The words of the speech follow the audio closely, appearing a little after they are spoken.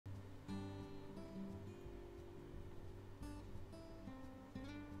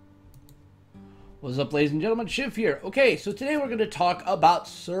What's up, ladies and gentlemen? Shiv here. Okay, so today we're going to talk about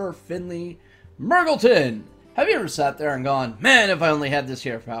Sir Finley Mergleton. Have you ever sat there and gone, man, if I only had this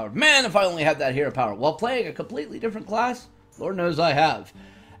hero power, man, if I only had that hero power, while playing a completely different class? Lord knows I have.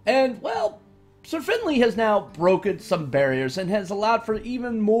 And, well, Sir Finley has now broken some barriers and has allowed for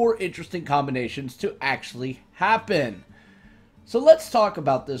even more interesting combinations to actually happen. So let's talk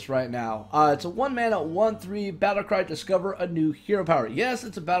about this right now. It's a 1-mana, 1/3 battlecry, discover a new hero power. Yes,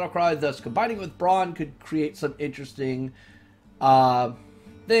 it's a battlecry, thus combining with Brawn could create some interesting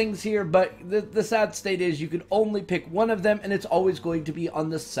things here, but the sad state is you can only pick one of them, and it's always going to be on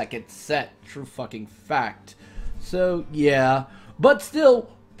the second set. True fucking fact. So, yeah. But still,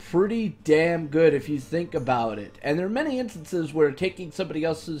 pretty damn good if you think about it. And there are many instances where taking somebody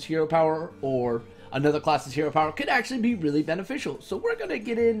else's hero power or another class's hero power could actually be really beneficial. So we're going to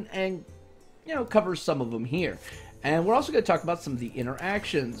get in and, cover some of them here. And we're also going to talk about some of the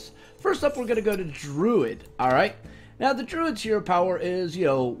interactions. First up, we're going to go to Druid, alright? Now, the Druid's hero power is,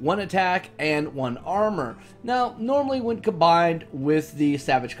 1 attack and 1 armor. Now, normally when combined with the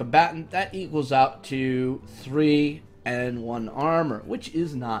Savage Combatant, that equals out to 3 and 1 armor, which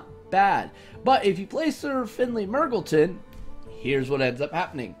is not bad. But if you play Sir Finley Mergleton, here's what ends up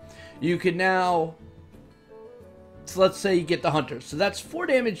happening. You can now, so let's say you get the Hunter. So that's 4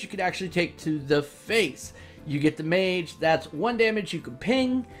 damage you could actually take to the face. You get the Mage, that's 1 damage you can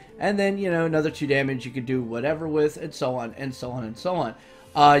ping, and then, another 2 damage you could do whatever with, and so on, and so on, and so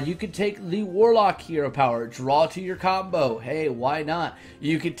on. You could take the Warlock hero power, draw to your combo. Hey, why not?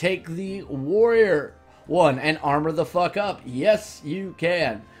 You could take the Warrior one and armor the fuck up. Yes, you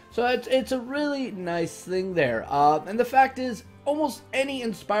can. So it's a really nice thing there. And the fact is, almost any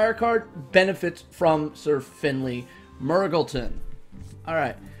Inspire card benefits from Sir Finley Mergleton.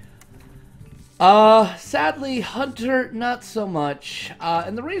 Alright. Sadly, Hunter, not so much.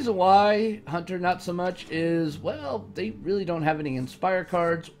 And the reason why Hunter, not so much is, well, they really don't have any Inspire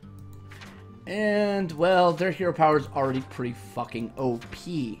cards. And, well, their hero power is already pretty fucking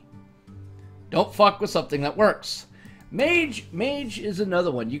OP. Don't fuck with something that works. Mage is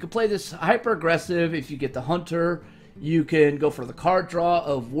another one. You can play this hyper aggressive. If you get the Hunter, you can go for the card draw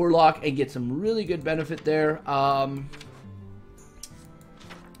of Warlock and get some really good benefit there.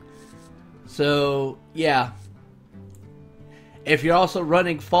 So yeah, if you're also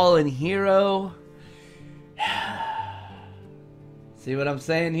running Fallen Hero, see what I'm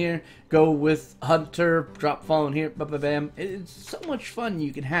saying here? Go with Hunter, drop Fallen Hero, bam. It's so much fun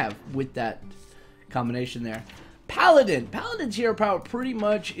you can have with that combination there. Paladin's hero power pretty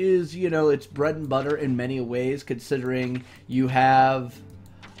much is, it's bread and butter in many ways, considering you have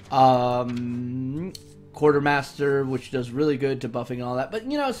Quartermaster, which does really good to buffing and all that. But,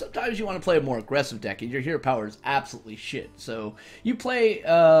 sometimes you want to play a more aggressive deck, and your hero power is absolutely shit. So you play,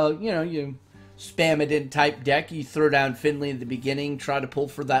 you spam it in type deck. You throw down Finley in the beginning, try to pull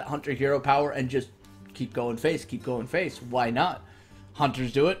for that Hunter hero power, and just keep going face, keep going face. Why not?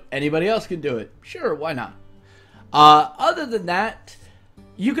 Hunters do it. Anybody else can do it. Sure, why not? Other than that,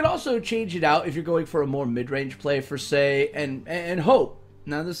 you can also change it out if you're going for a more mid-range play for, say, and Hope.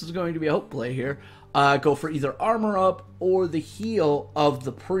 Now, this is going to be a Hope play here. Go for either Armor Up or the Heal of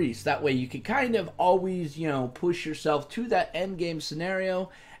the Priest. That way you can kind of always, push yourself to that endgame scenario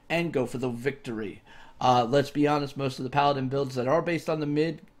and go for the victory. Let's be honest, most of the Paladin builds that are based on the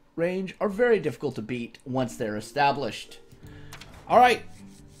mid-range are very difficult to beat once they're established. Alright.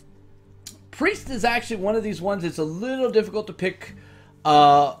 Priest is actually one of these ones it's a little difficult to pick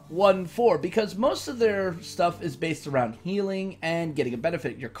one for, because most of their stuff is based around healing and getting a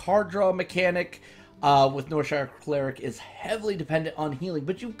benefit. Your card draw mechanic with Northshire Cleric is heavily dependent on healing,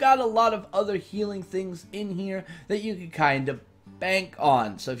 but you've got a lot of other healing things in here that you can kind of bank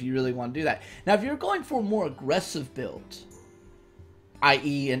on, so if you really want to do that. Now, if you're going for a more aggressive build,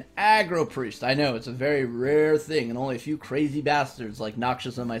 i.e. an aggro priest. I know, it's a very rare thing, and only a few crazy bastards like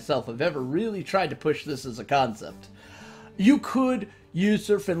Noxious and myself have ever really tried to push this as a concept. You could use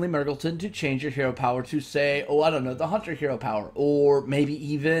Sir Finley Mergleton to change your hero power to, say, oh, I don't know, the Hunter hero power, or maybe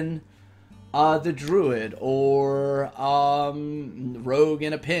even the Druid, or Rogue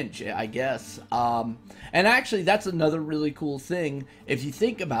in a pinch, I guess. And actually, that's another really cool thing if you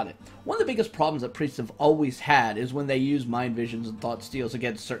think about it. One of the biggest problems that priests have always had is when they use Mind Visions and Thought Steals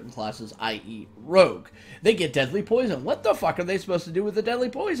against certain classes, i.e. Rogue. They get Deadly Poison. What the fuck are they supposed to do with the Deadly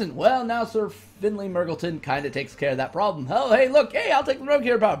Poison? Well, now Sir Finley Mergleton kind of takes care of that problem. Oh, hey, look, hey, I'll take the Rogue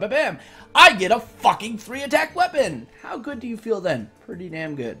hero power, bam! I get a fucking 3-attack weapon! How good do you feel then? Pretty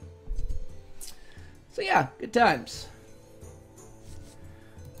damn good. So yeah, good times.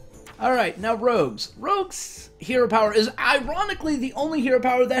 Alright, now Rogues. Rogues' hero power is ironically the only hero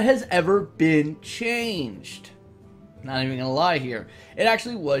power that has ever been changed. Not even gonna lie here. It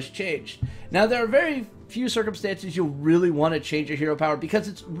actually was changed. Now, there are very few circumstances you'll really want to change your hero power because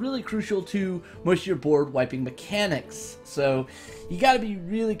it's really crucial to most of your board wiping mechanics. So, you gotta be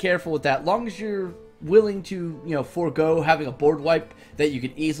really careful with that. Long as you're willing to, forego having a board wipe that you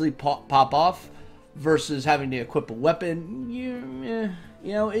can easily pop off versus having to equip a weapon,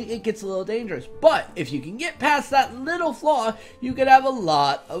 it gets a little dangerous. But if you can get past that little flaw, you can have a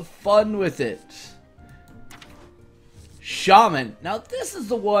lot of fun with it. Shaman. Now, this is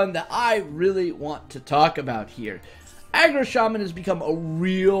the one that I really want to talk about here. Aggro Shaman has become a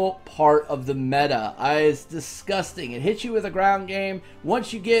real part of the meta. It's disgusting. It hits you with a ground game.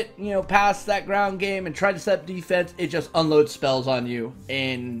 Once you get, past that ground game and try to set up defense, it just unloads spells on you,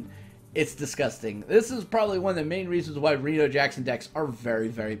 and it's disgusting. This is probably one of the main reasons why Reno Jackson decks are very,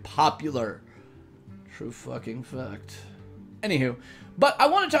 very popular. True fucking fact. Anywho, but I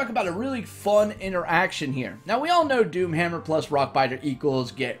want to talk about a really fun interaction here. Now, we all know Doomhammer plus Rockbiter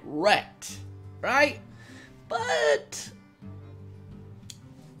equals get wrecked, right? But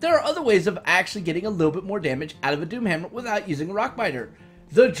there are other ways of actually getting a little bit more damage out of a Doomhammer without using a Rockbiter.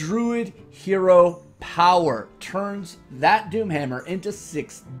 The Druid hero power turns that Doomhammer into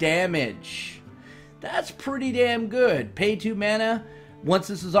 6 damage. That's pretty damn good. Pay 2 mana. Once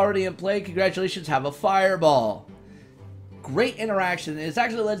this is already in play, congratulations, have a Fireball. Great interaction. It's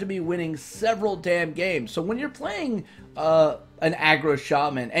actually led to me winning several damn games. So when you're playing an aggro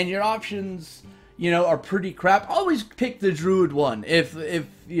shaman and your options, are pretty crap, always pick the Druid one. If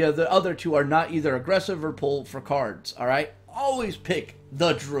the other two are not either aggressive or pull for cards, all right? Always pick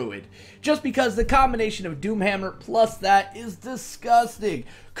the Druid. Just because the combination of Doomhammer plus that is disgusting.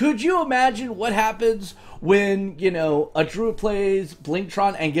 Could you imagine what happens when, a Druid plays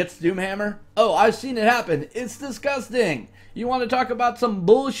Blinktron and gets Doomhammer? Oh, I've seen it happen. It's disgusting. You want to talk about some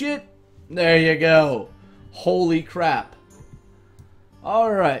bullshit? There you go. Holy crap.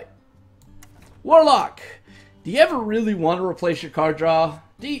 Alright. Warlock. Do you ever really want to replace your card draw?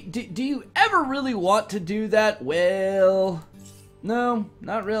 Do you ever really want to do that? Well, no,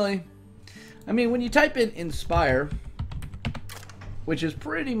 not really. I mean, when you type in Inspire, which is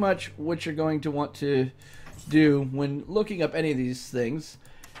pretty much what you're going to want to do when looking up any of these things.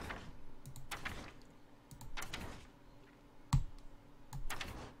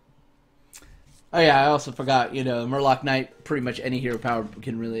 Oh yeah, I also forgot, Murloc Knight, pretty much any hero power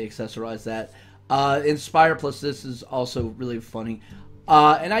can really accessorize that. Inspire plus this is also really funny.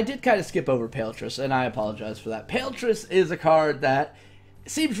 And I did kind of skip over Paletris, and I apologize for that. Paletris is a card that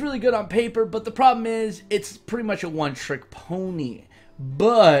seems really good on paper, but the problem is it's pretty much a one-trick pony.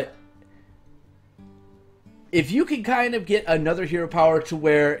 But if you can kind of get another hero power to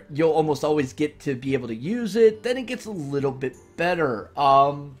where you'll almost always get to be able to use it, then it gets a little bit better.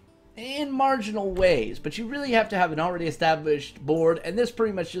 In marginal ways, but you really have to have an already established board, and this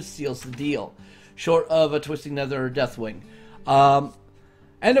pretty much just seals the deal, short of a Twisting Nether or Deathwing.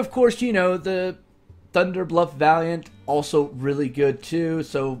 And of course, the Thunderbluff Valiant, also really good too,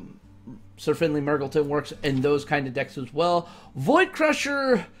 so Sir Finley Mergleton works in those kind of decks as well. Void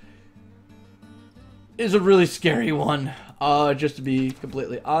Crusher is a really scary one, just to be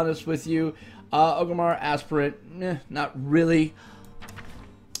completely honest with you. Ogrimmar Aspirant, not really.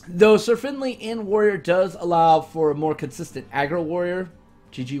 Though Sir Finley in Warrior does allow for a more consistent aggro warrior.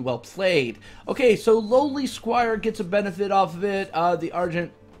 GG, well played. Okay, so Lowly Squire gets a benefit off of it. The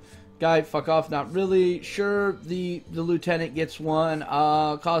Argent guy, fuck off, not really. Sure, the Lieutenant gets one.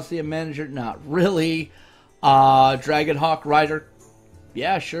 Coliseum Manager, not really. Dragonhawk Rider,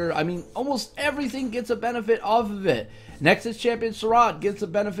 yeah, sure. I mean, almost everything gets a benefit off of it. Nexus Champion Sarad gets a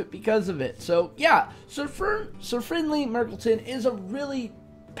benefit because of it. So, yeah, Sir Finley Mergleton is a really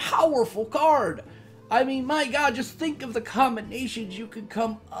powerful card. I mean, my god, just think of the combinations you could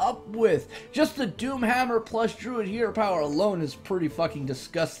come up with. Just the Doomhammer plus Druid hero power alone is pretty fucking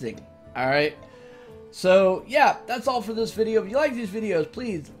disgusting. Alright? So, yeah, that's all for this video. If you like these videos,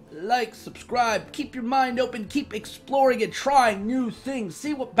 please like, subscribe, keep your mind open, keep exploring and trying new things.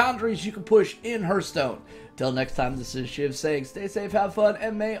 See what boundaries you can push in Hearthstone. Till next time, this is Shiv saying stay safe, have fun,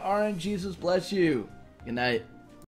 and may RNGesus bless you. Good night.